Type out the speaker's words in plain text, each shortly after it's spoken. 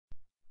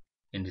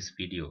In this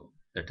video,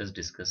 let us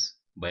discuss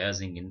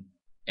biasing in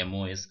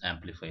MOS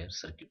amplifier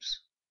circuits.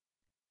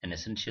 An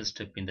essential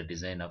step in the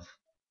design of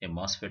a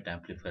MOSFET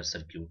amplifier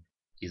circuit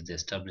is the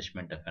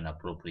establishment of an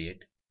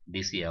appropriate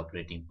DC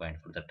operating point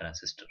for the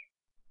transistor.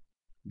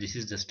 This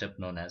is the step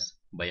known as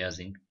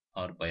biasing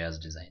or bias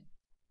design.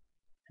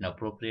 An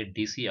appropriate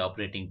DC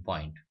operating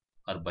point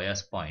or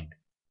bias point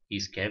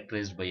is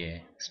characterized by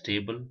a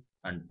stable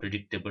and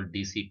predictable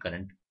DC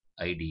current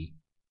ID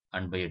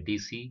and by a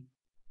DC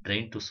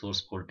drain to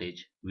source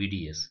voltage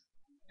VDS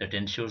that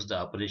ensures the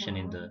operation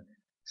in the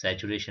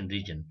saturation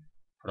region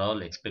for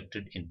all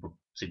expected input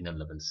signal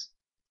levels.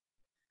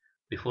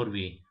 Before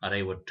we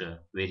arrive at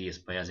various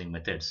biasing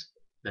methods,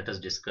 let us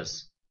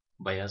discuss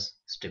bias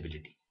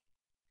stability.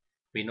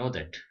 We know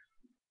that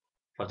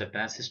for the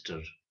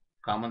transistor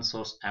common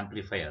source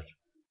amplifier,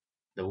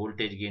 the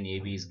voltage gain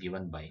AV is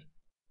given by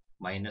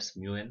minus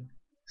mu n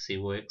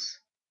COX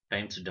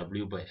times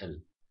W by L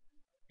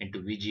into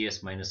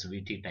VGS minus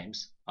VT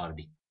times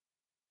RD.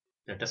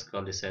 Let us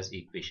call this as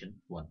equation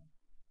 1.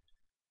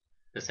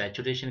 The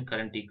saturation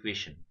current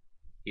equation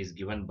is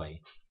given by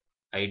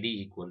ID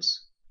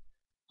equals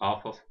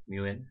half of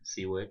mu n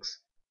COX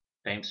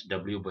times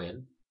W by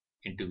L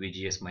into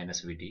VGS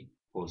minus VT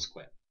whole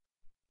square.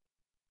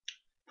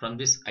 From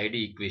this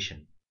ID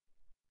equation,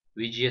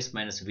 VGS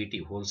minus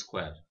VT whole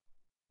square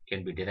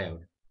can be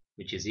derived,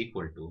 which is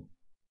equal to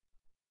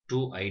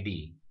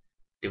 2ID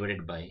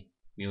divided by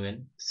mu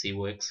n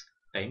COX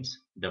times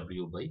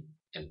W by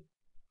L.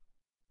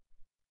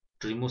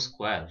 To remove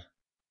square,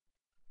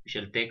 we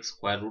shall take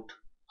square root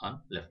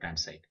on left hand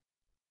side.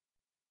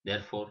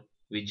 Therefore,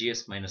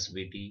 VGS minus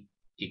VT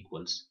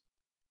equals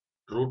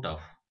root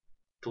of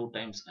 2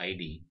 times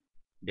ID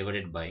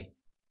divided by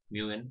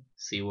mu n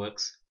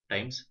COX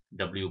times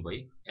W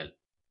by L.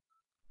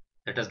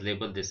 Let us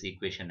label this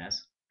equation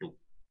as 2.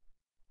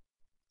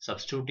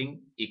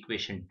 Substituting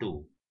equation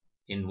 2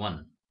 in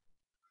 1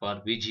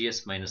 for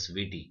VGS minus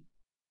VT,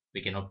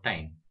 we can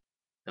obtain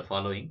the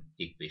following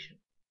equation.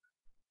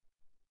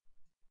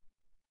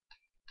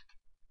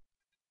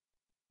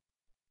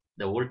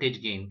 The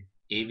voltage gain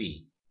AV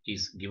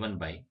is given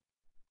by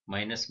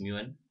minus mu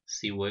n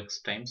COX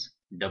times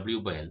W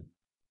by L.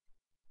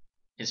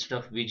 Instead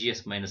of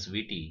VGS minus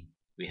VT,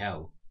 we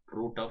have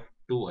root of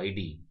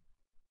 2ID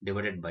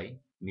divided by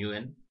mu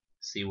n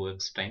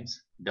COX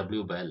times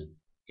W by L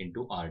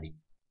into RD.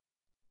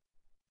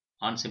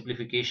 On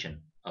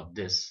simplification of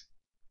this,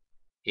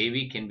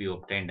 AV can be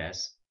obtained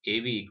as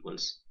AV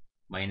equals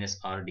minus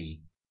RD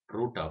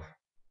root of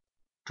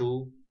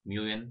 2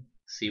 mu n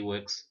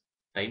COX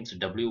times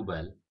W by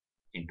L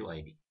into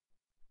ID.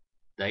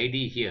 The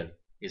ID here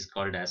is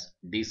called as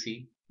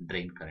DC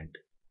drain current.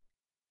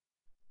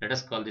 Let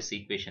us call this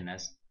equation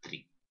as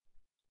 3.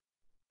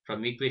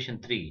 From equation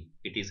 3,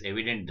 it is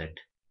evident that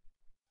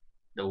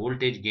the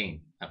voltage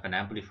gain of an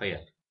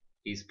amplifier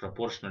is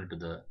proportional to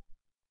the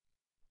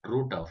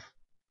root of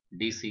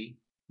DC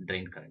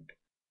drain current.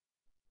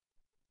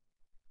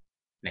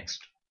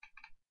 Next,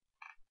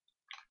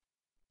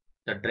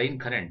 the drain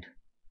current,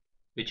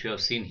 which we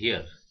have seen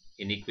here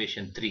in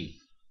equation 3,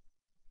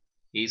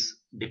 is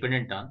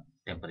dependent on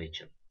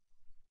temperature.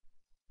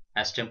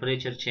 As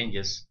temperature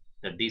changes,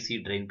 the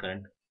DC drain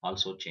current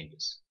also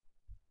changes.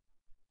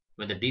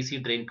 When the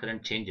DC drain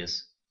current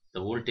changes, the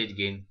voltage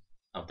gain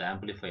of the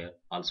amplifier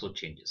also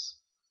changes.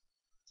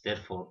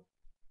 Therefore,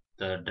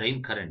 the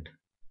drain current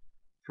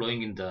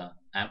flowing in the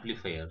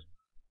amplifier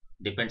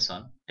depends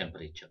on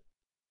temperature.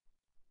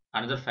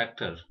 Another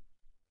factor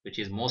which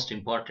is most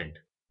important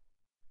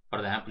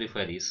for the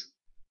amplifier is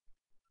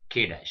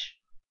K dash.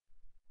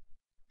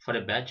 For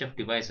a batch of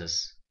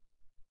devices,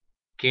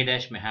 K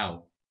dash may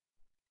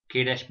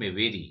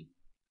vary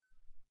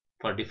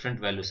for different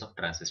values of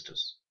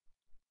transistors.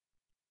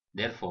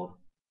 Therefore,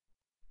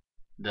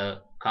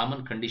 the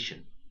common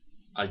condition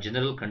or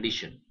general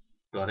condition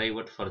to arrive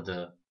at for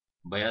the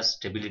bias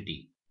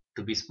stability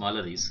to be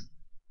smaller is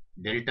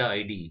delta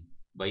ID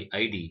by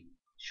ID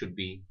should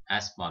be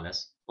as small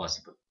as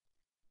possible,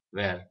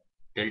 where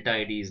delta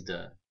ID is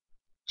the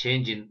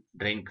change in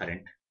drain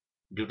current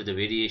due to the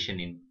variation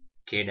in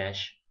K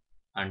dash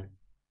and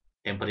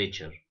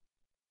temperature.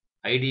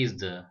 ID is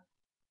the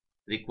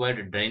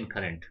required drain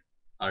current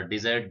or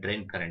desired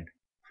drain current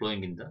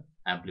flowing in the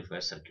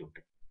amplifier circuit.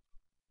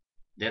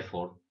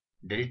 Therefore,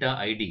 delta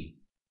ID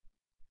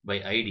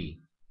by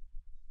ID,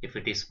 if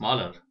it is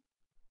smaller,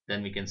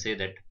 then we can say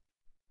that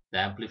the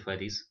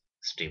amplifier is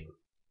stable.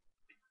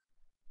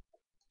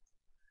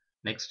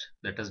 Next,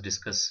 let us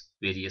discuss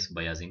various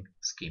biasing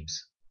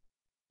schemes.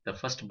 The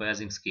first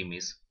biasing scheme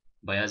is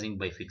biasing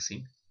by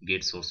fixing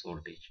gate source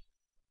voltage.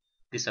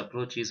 This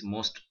approach is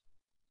most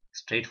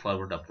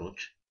straightforward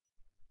approach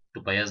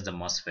to bias the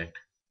MOSFET.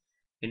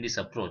 In this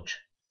approach,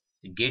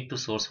 the gate to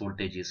source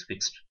voltage is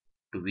fixed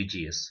to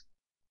VGS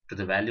to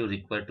the value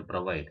required to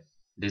provide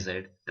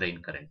desired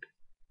drain current.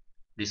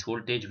 This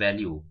voltage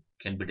value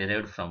can be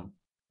derived from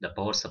the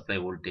power supply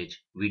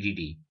voltage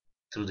VDD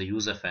through the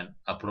use of an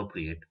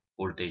appropriate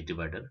voltage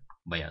divider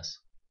bias.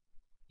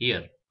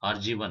 Here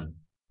RG1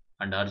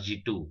 and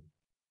RG2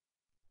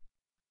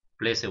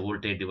 plays a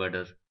voltage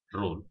divider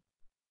role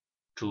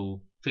to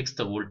fix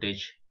the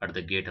voltage at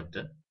the gate of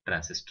the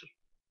transistor.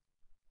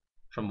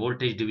 From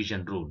voltage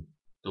division rule,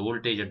 the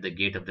voltage at the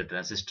gate of the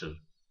transistor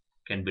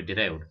can be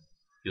derived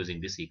using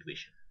this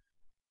equation.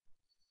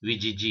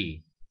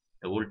 VGG,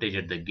 the voltage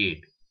at the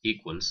gate,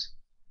 equals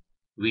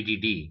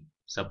VDD,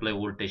 supply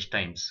voltage,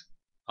 times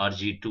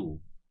RG2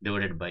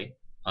 divided by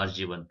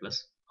RG1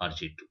 plus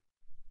RG2.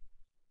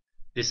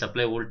 This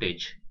supply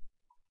voltage,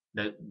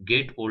 the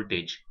gate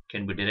voltage,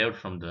 can be derived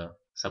from the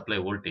supply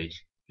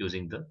voltage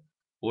using the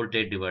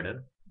voltage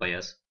divider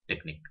bias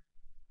technique.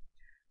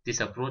 This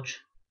approach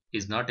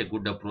is not a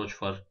good approach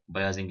for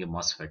biasing a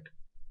MOSFET.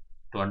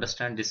 To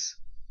understand this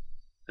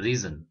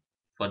reason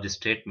for this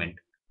statement,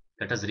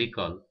 let us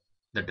recall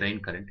the drain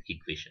current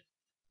equation.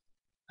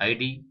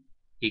 ID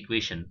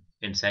equation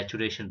in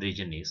saturation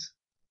region is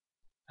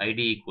ID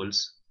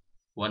equals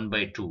 1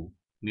 by 2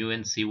 mu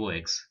n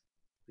COX,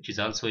 which is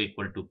also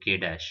equal to K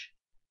dash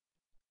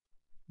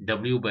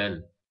W by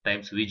L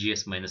times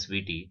VGS minus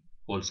VT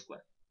whole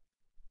square.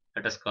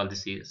 Let us call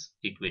this is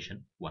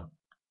equation 1.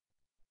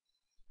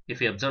 If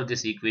we observe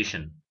this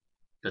equation,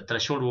 the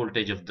threshold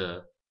voltage of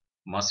the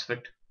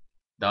MOSFET,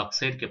 the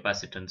oxide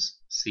capacitance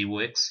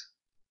COX,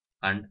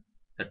 and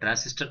the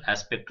transistor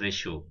aspect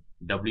ratio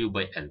W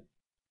by L,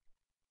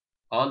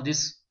 all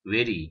these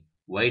vary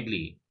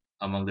widely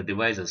among the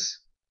devices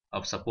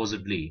of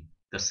supposedly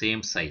the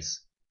same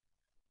size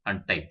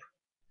and type.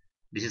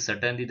 This is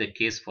certainly the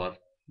case for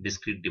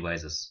discrete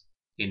devices,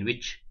 in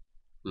which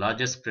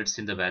larger spreads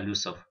in the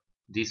values of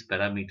these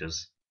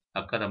parameters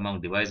occur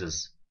among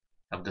devices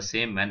of the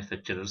same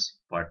manufacturer's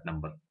part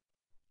number.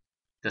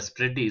 The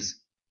spread is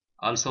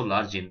also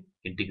large in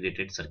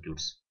integrated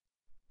circuits,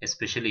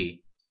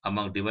 especially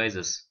among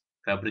devices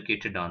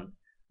fabricated on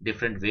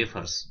different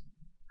wafers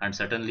and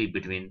certainly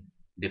between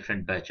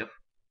different batch of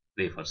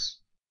wafers.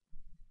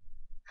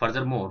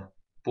 Furthermore,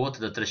 both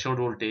the threshold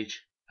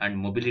voltage and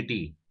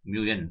mobility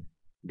mu n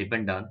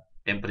depend on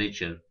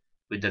temperature,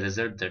 with the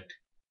result that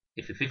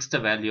if you fix the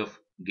value of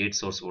gate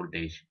source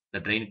voltage, the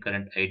drain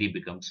current ID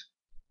becomes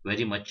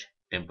very much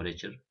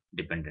temperature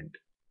dependent.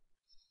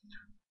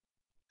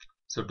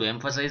 So to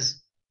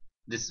emphasize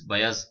this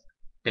bias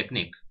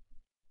technique,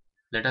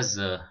 let us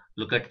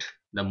look at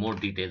the more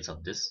details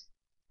of this.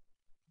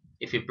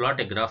 If you plot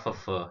a graph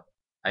of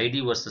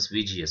ID versus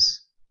VGS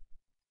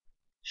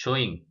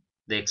showing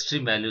the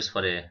extreme values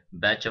for a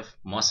batch of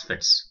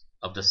MOSFETs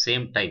of the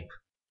same type,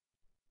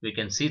 we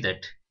can see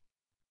that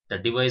the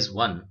device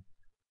 1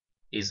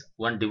 is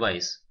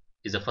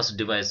the first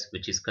device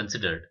which is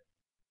considered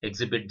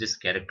exhibit these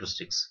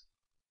characteristics.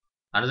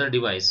 Another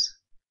device,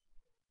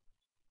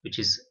 which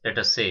is, let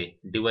us say,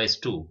 device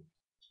 2,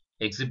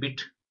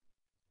 exhibit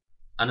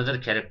another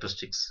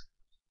characteristics.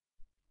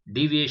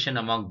 Deviation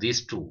among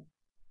these two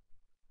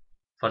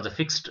for the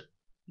fixed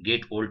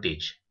gate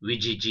voltage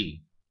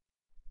VGG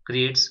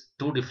creates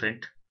two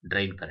different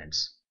drain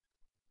currents,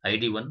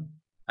 ID1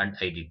 and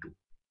ID2.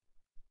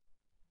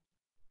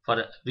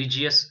 For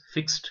VGS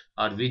fixed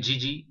or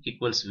VGG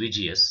equals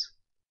VGS,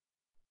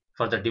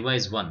 for the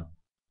device 1,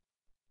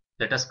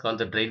 let us call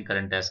the drain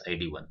current as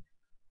ID1.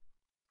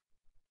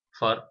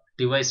 For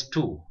device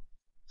 2,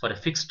 for a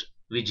fixed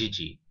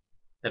VGG,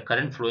 the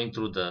current flowing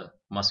through the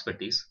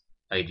MOSFET is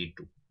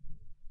ID2.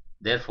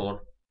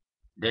 Therefore,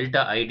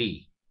 delta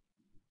ID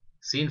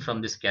seen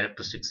from this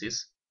characteristics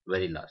is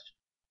very large.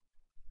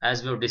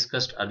 As we have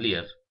discussed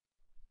earlier,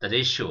 the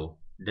ratio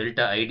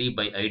delta ID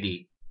by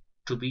ID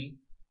to be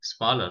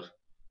smaller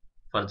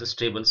for the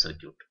stable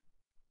circuit.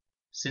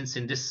 Since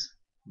in this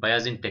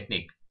biasing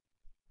technique,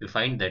 we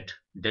find that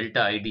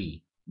delta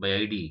ID by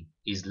ID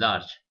is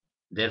large,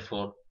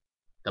 therefore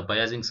the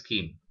biasing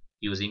scheme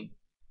using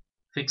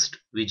fixed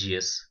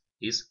VGS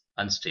is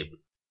unstable.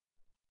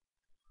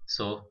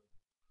 So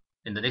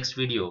in the next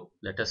video,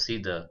 let us see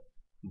the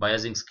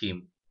biasing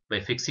scheme by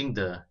fixing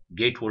the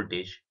gate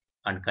voltage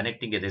and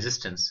connecting a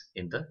resistance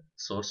in the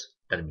source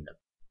terminal.